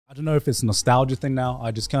I don't know if it's a nostalgia thing now.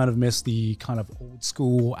 I just kind of miss the kind of old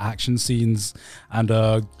school action scenes, and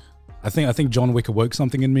I think John Wick awoke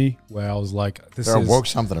something in me where I was like, "This is awoke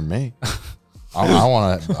something in me." I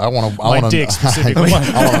want to. My dick specifically.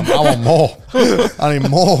 I want more. I need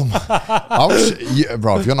more.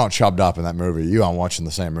 Bro, if you're not chubbed up in that movie, you aren't watching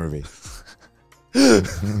the same movie.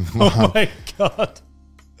 Oh my god!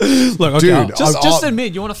 Look, okay, dude, just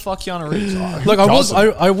admit you want to fuck Keanu Reeves. Look,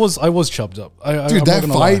 I was chubbed up. Dude,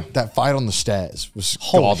 that fight on the stairs was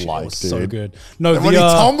godlike, was dude. so good. No, and when he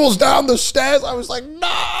tumbles down the stairs, I was like,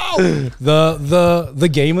 no. The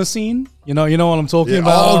gamer scene. You know what I'm talking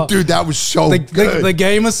about. Oh, dude, that was so good. The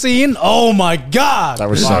gamer scene. Oh my god, that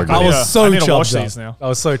was so good. I was so chubbed up. These now. I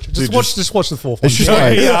was so just watch the fourth one. It's just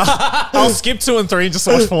like, I'll skip 2 and 3 and just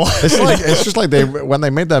watch 4. It's just like when they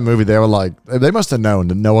made that movie, they were like, they must have known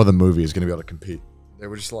that no other movie is going to be able to compete. They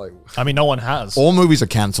were just like, I mean, no one has. All movies are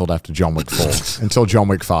cancelled after John Wick 4 until John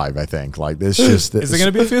Wick 5. I think like this just is there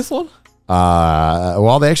going to be a 5th one?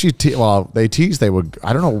 Well, they actually they teased they were.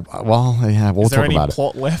 I don't know. Well, yeah, we'll talk about it. Is there any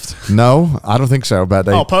plot left? No, I don't think so. But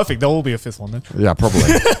oh, perfect. There will be a 5th one then. Yeah, probably.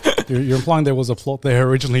 You're implying there was a plot there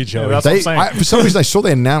originally, Joe. Yeah, that's what I'm saying. For some reason, I saw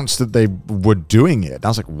they announced that they were doing it. And I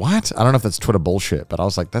was like, what? I don't know if that's Twitter bullshit, but I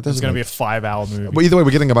was like, that doesn't. It's going to be a 5-hour movie. But either way,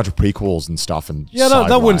 we're getting a bunch of prequels and stuff. And yeah,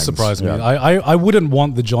 that wouldn't surprise me. Yeah. I wouldn't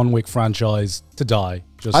want the John Wick franchise to die.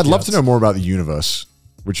 I'd love to know more about the universe,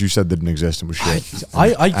 which you said didn't exist and was shit.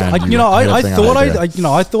 I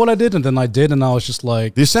thought I did, and then I did, and I was just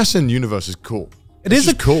like, the Assassin universe is cool. It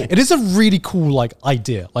is cool. It is a really cool like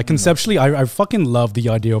idea. Like conceptually, I fucking love the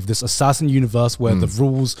idea of this assassin universe where the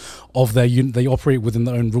rules of their they operate within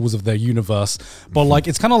their own rules of their universe. But like,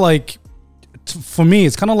 it's kind of like, for me,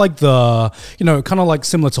 it's kind of like kind of like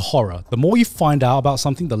similar to horror. The more you find out about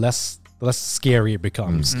something, the less scary it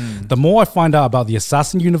becomes. The more I find out about the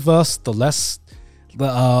assassin universe, the less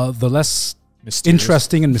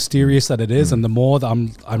interesting and mysterious that it is, and the more that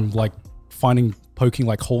I'm like poking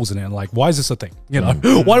like holes in it, and like, why is this a thing? You know,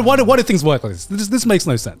 why do things work like this? This makes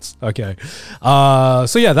no sense. Okay,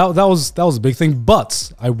 so yeah, that was a big thing.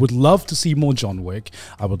 But I would love to see more John Wick.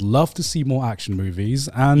 I would love to see more action movies.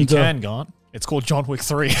 And you can, Gant. It's called John Wick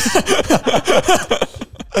 3.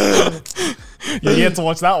 You're yet to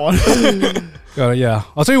watch that one. Yeah,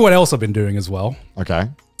 I'll tell you what else I've been doing as well. Okay.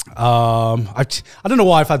 I don't know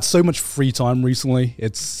why I've had so much free time recently.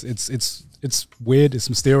 It's weird. It's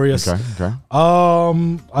mysterious. Okay.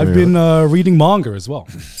 I've been reading manga as well.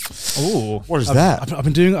 Oh, what is that? I've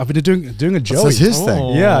been doing a Joey. That's his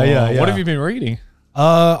thing. Yeah. What have you been reading?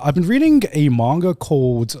 I've been reading a manga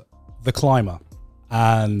called The Climber,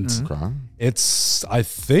 and it's, I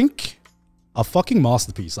think, a fucking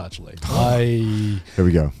masterpiece. Actually, here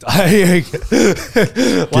we go.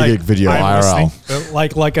 Like video IRL,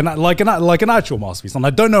 like an actual masterpiece, and I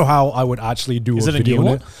don't know how I would actually do a video on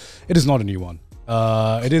it. It is not a new one.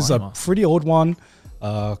 It is a pretty old one.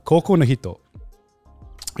 Koko no Hito.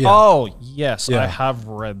 Yeah. Oh yes, I have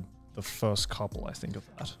read the first couple, I think, of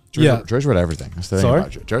that. Joey's read everything. That's the thing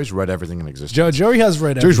about Joey. Joey's read everything in existence. Joey has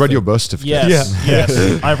read everything. Joey's read your birth certificate. Yes.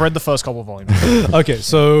 I've read the first couple of volumes. Okay,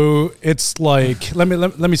 so it's like, let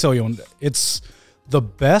me tell you, it's the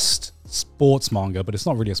best sports manga, but it's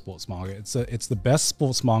not really a sports manga. It's the best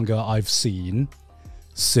sports manga I've seen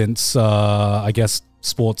since I guess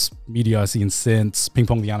sports media I've seen since Ping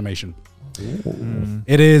Pong the Animation.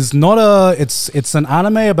 It is not it's an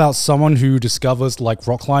anime about someone who discovers like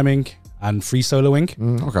rock climbing and free soloing.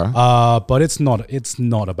 But it's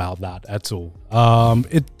not about that at all.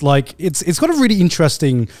 It's got a really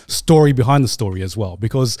interesting story behind the story as well,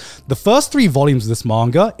 because the first 3 volumes of this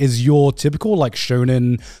manga is your typical like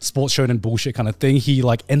shonen, sports shonen bullshit kind of thing. He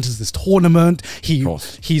like enters this tournament. He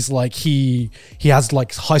has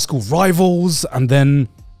like high school rivals, and then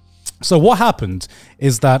so what happened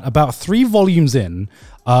is that about 3 volumes in,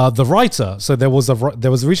 the writer, so there was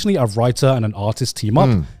originally a writer and an artist team up,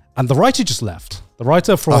 and the writer just left. The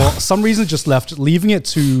writer, for some reason, just left, leaving it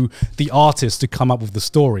to the artist to come up with the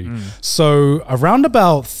story. So around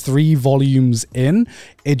about 3 volumes in,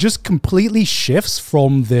 it just completely shifts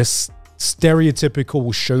from this stereotypical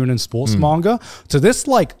shonen sports manga to this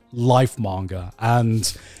like life manga,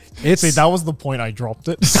 and see, that was the point I dropped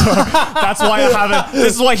it. So that's why I haven't.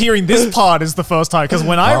 This is why hearing this part is the first time, because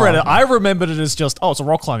when I read it, I remembered it as just, it's a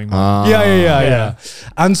rock climbing manga. Yeah.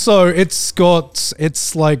 And so there's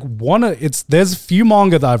a few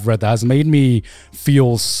manga that I've read that has made me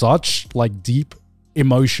feel such like deep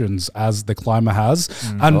emotions as The Climber has.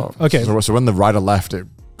 And so when the writer left, it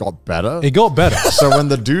got better. It got better. So when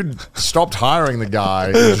the dude stopped hiring the guy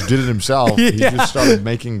and just did it himself, he just started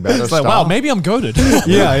making better It's stuff. like, wow, maybe I'm goated.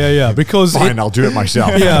 Yeah. Because Fine, I'll do it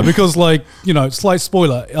myself. yeah, because like, you know, slight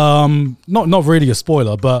spoiler, not really a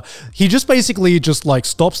spoiler, but he just basically just like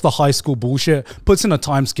stops the high school bullshit, puts in a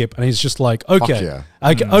time skip, and he's just like, okay, yeah.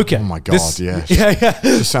 okay. Oh my God, yes. Yeah.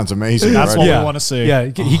 This sounds amazing. That's already. what we want to see. Yeah,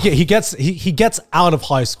 he gets out of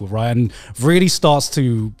high school, right, and really starts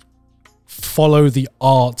to follow the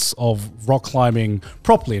arts of rock climbing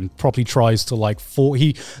properly, and properly tries to like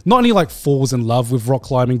he not only like falls in love with rock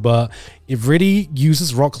climbing, but it really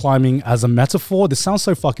uses rock climbing as a metaphor. This sounds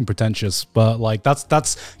so fucking pretentious, but like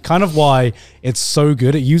that's kind of why it's so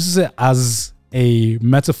good. It uses it as a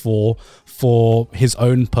metaphor for his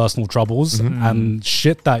own personal troubles and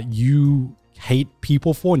shit that you hate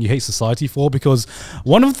people for and you hate society for. Because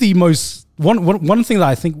one thing that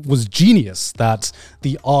I think was genius that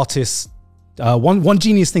the artist one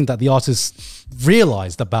genius thing that the artist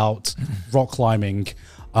realized about rock climbing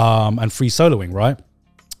and free soloing, right,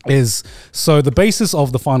 is so the basis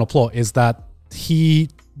of the final plot is that he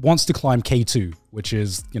wants to climb K2, which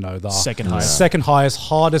is, you know, the second highest,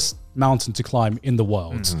 hardest mountain to climb in the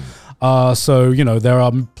world. So, you know, there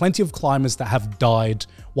are plenty of climbers that have died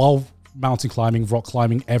while mountain climbing, rock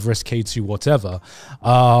climbing, Everest, K2, whatever.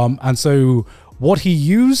 And so what he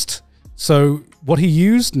used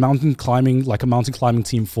mountain climbing, like a mountain climbing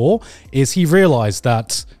team for, is he realized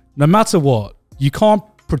that no matter what, you can't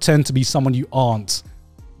pretend to be someone you aren't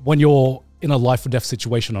when you're in a life or death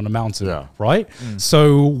situation on a mountain, right?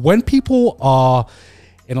 So when people are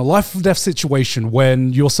in a life or death situation,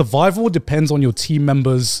 when your survival depends on your team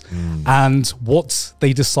members and what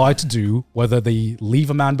they decide to do, whether they leave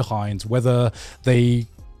a man behind, whether they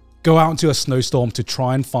go out into a snowstorm to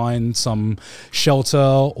try and find some shelter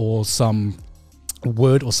or some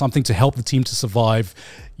wood or something to help the team to survive,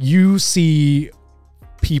 you see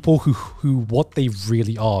people who what they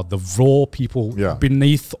really are, the raw people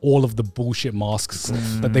beneath all of the bullshit masks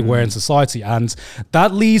that they wear in society. And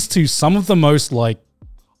that leads to some of the most like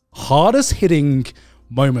hardest hitting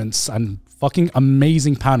moments and fucking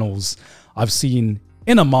amazing panels I've seen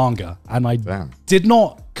in a manga. And I did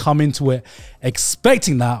not come into it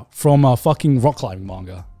expecting that from a fucking rock climbing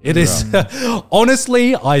manga. It is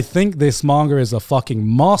honestly, I think this manga is a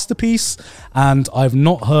fucking masterpiece, and I've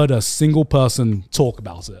not heard a single person talk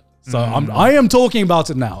about it. So I am talking about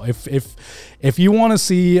it now. If you want to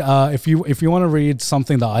see, if you want to read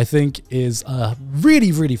something that I think is a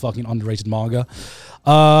really, really fucking underrated manga,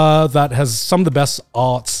 that has some of the best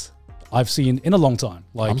art I've seen in a long time.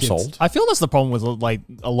 Like, I'm sold. I feel that's the problem with like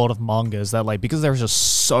a lot of mangas, that like, because there's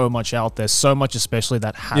just so much out there, so much especially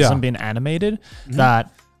that hasn't been animated,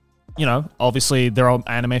 that, you know, obviously there are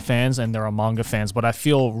anime fans and there are manga fans, but I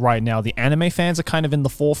feel right now the anime fans are kind of in the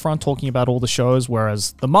forefront talking about all the shows,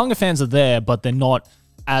 whereas the manga fans are there, but they're not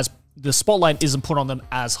as, the spotlight isn't put on them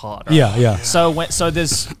as hard. Right? Yeah. So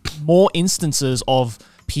there's more instances of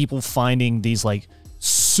people finding these like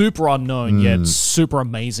super unknown yet super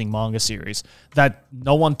amazing manga series that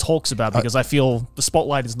no one talks about because I feel the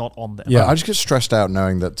spotlight is not on them. Yeah, I just get stressed out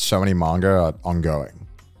knowing that so many manga are ongoing.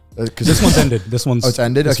 Because this one's ended. This one's it's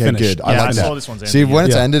ended. Okay, finished. good. I like that. This one's See, ended, when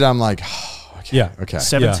it's ended, I'm like, okay.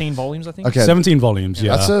 17 volumes, I think. Okay, 17 volumes.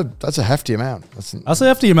 Yeah, that's a hefty amount. That's a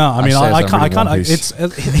hefty amount. I mean, I kind of. It's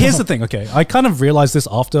here's the thing. Okay, I kind of realized this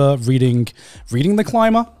after reading The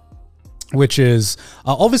Climber, which is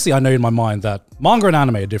obviously I know in my mind that manga and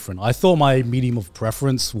anime are different. I thought my medium of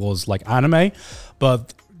preference was like anime,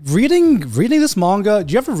 but reading this manga,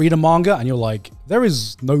 do you ever read a manga and you're like, there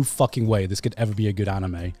is no fucking way this could ever be a good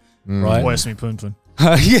anime, right?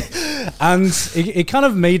 And it kind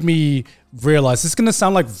of made me realize, this is going to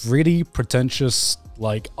sound like really pretentious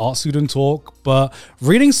like art student talk, but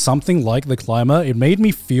reading something like The Climber, it made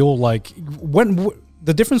me feel like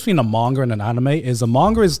the difference between a manga and an anime is a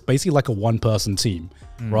manga is basically like a one-person team,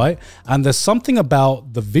 right? And there's something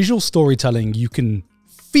about the visual storytelling you can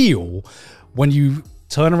feel when you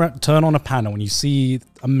turn on a panel and you see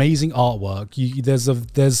amazing artwork.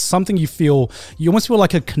 There's something you feel. You almost feel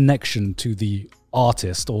like a connection to the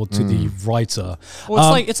artist or to the writer.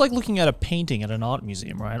 Well, it's like looking at a painting at an art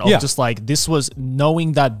museum, right? Just like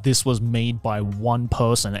knowing that this was made by one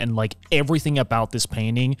person, and like everything about this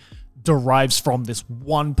painting derives from this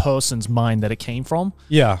one person's mind that it came from.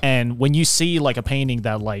 Yeah. And when you see like a painting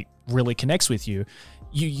that like really connects with you,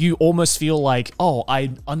 you almost feel like, oh,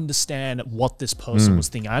 I understand what this person was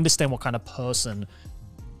thinking. I understand what kind of person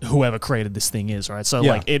whoever created this thing is, right? So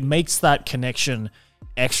like it makes that connection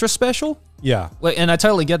extra special. Yeah. Like, and I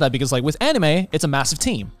totally get that because like with anime, it's a massive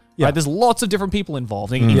team, Yeah. Right? There's lots of different people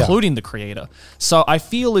involved, including the creator. So I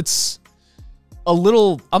feel it's a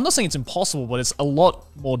little, I'm not saying it's impossible, but it's a lot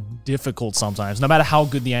more difficult sometimes, no matter how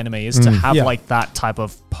good the anime is, to have like that type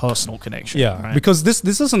of personal connection. Yeah, right? because this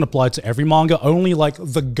doesn't apply to every manga, only like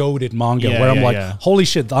the goated manga where I'm like, holy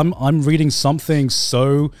shit, I'm reading something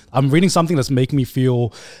that's making me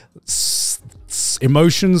feel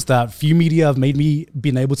emotions that few media have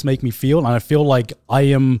been able to make me feel, and I feel like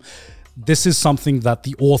this is something that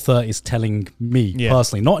the author is telling me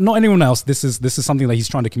personally, not anyone else. This is something that he's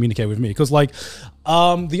trying to communicate with me. Because like,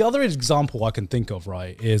 the other example I can think of,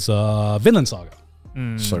 right, is Vinland Saga.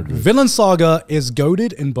 So good. Vinland Saga is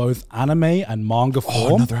goated in both anime and manga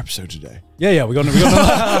form. Oh, another episode today. Yeah, we got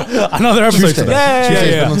another episode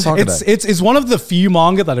today. Yeah. It's one of the few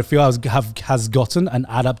manga that I feel has gotten an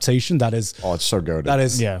adaptation that is. Oh, it's so good.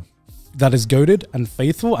 That is goated and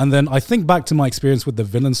faithful. And then I think back to my experience with the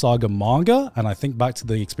Vinland Saga manga, and I think back to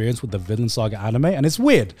the experience with the Vinland Saga anime, and it's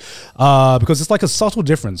weird because it's like a subtle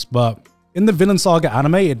difference. But in the Vinland Saga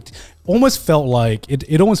anime, it almost felt like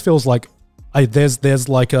it almost feels like there's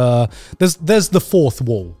the fourth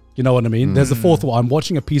wall. You know what I mean? There's the fourth wall. I'm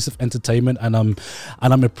watching a piece of entertainment and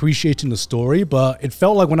I'm appreciating the story, but it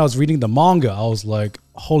felt like when I was reading the manga, I was like,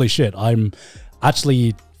 holy shit, I'm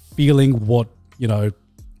actually feeling what, you know,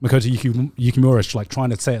 Makoto Yukimura is like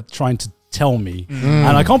trying to tell me,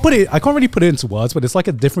 and I can't really put it into words, but it's like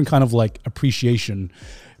a different kind of like appreciation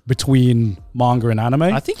between manga and anime.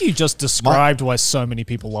 I think you just described why so many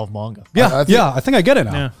people love manga. I think I get it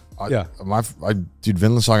now. Dude,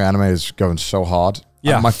 Vinland Saga anime is going so hard.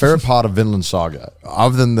 Yeah. My favorite part of Vinland Saga,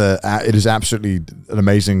 other than it is absolutely an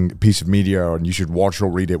amazing piece of media, and you should watch or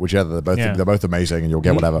read it, whichever. They're both amazing, and you'll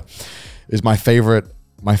get whatever. Is my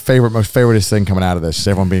most favoriteest thing coming out of this is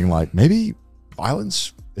everyone being like, maybe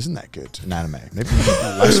violence isn't that good in anime. Maybe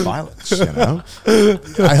less violence, you know?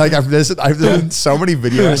 I've done so many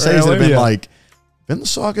video essays that have been like, Vinland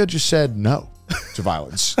Saga just said no to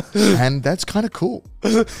violence. And that's kind of cool.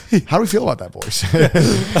 How do we feel about that, boys?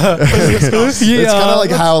 It's kind of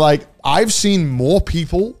like how like I've seen more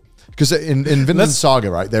people, because in Vinland Saga,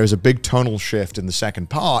 right, there is a big tonal shift in the second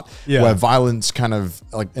part where violence kind of,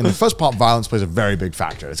 like in the first part, violence plays a very big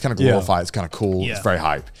factor. It's kind of glorified, it's kind of cool, it's very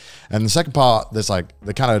hype. And the second part, there's like,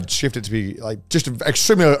 they kind of shift it to be like just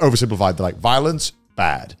extremely oversimplified. They're like, violence,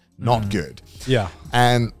 bad, not good. Yeah.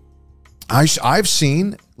 And I've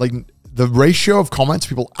seen like the ratio of comments,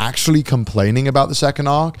 people actually complaining about the second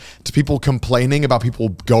arc to people complaining about people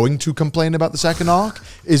going to complain about the second arc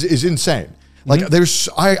is insane. Like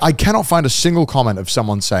I cannot find a single comment of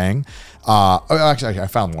someone saying, actually I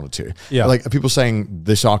found one or two. Yeah. Like people saying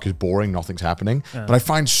this arc is boring, nothing's happening. Yeah. But I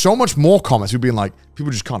find so much more comments who being like,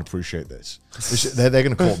 people just can't appreciate this. They're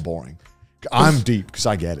going to call it boring. I'm deep because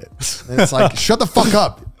I get it. And it's like, shut the fuck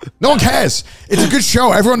up. No one cares. It's a good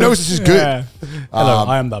show. Everyone knows this is good. Yeah. Hello,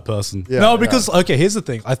 I am that person. Yeah, no, because okay, here's the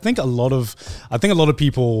thing. I think a lot of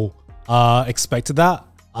people expected that.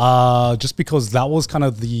 Just because that was kind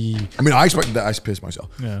of the. I mean, I expected that. I pissed myself.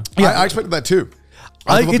 Yeah, I expected that too.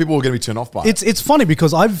 I thought people were going to be turned off by it. It's funny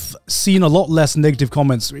because I've seen a lot less negative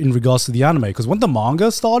comments in regards to the anime. Because when the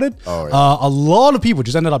manga started, a lot of people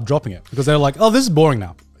just ended up dropping it because they're like, "Oh, this is boring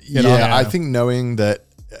now." You know? I think knowing that.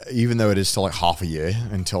 Even though it is still like half a year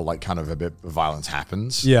until like kind of a bit of violence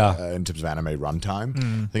happens, in terms of anime runtime,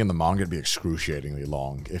 I think in the manga it'd be excruciatingly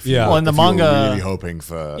long. If well, in the manga, you're really hoping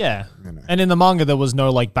for you know. And in the manga there was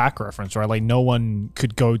no like back reference, right? Like no one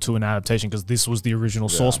could go to an adaptation because this was the original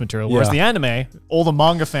source material. Whereas the anime, all the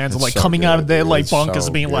manga fans are like coming out of their like bunkers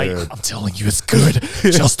being like, "I'm telling you, it's good.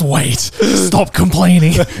 Just wait. Stop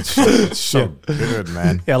complaining." It's so good,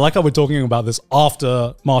 man. Yeah, like how we're talking about this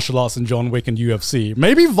after martial arts and John Wick and UFC.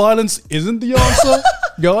 Maybe violence isn't the answer,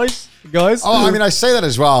 guys. Oh, I mean, I say that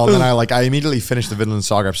as well. And then I immediately finished the Vinland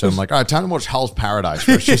Saga episode. I'm like, all right, time to watch Hell's Paradise.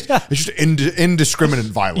 Where it's just indiscriminate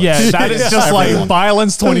violence. Yeah, that is just like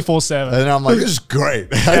violence 24/7. And then I'm like, this is great.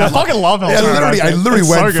 Yeah, I fucking love Hell's Paradise. I literally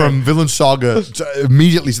went from Vinland Saga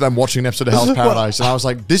immediately to them watching an episode of Hell's Paradise, and I was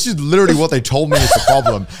like, this is literally what they told me is the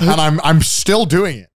problem, and I'm still doing it.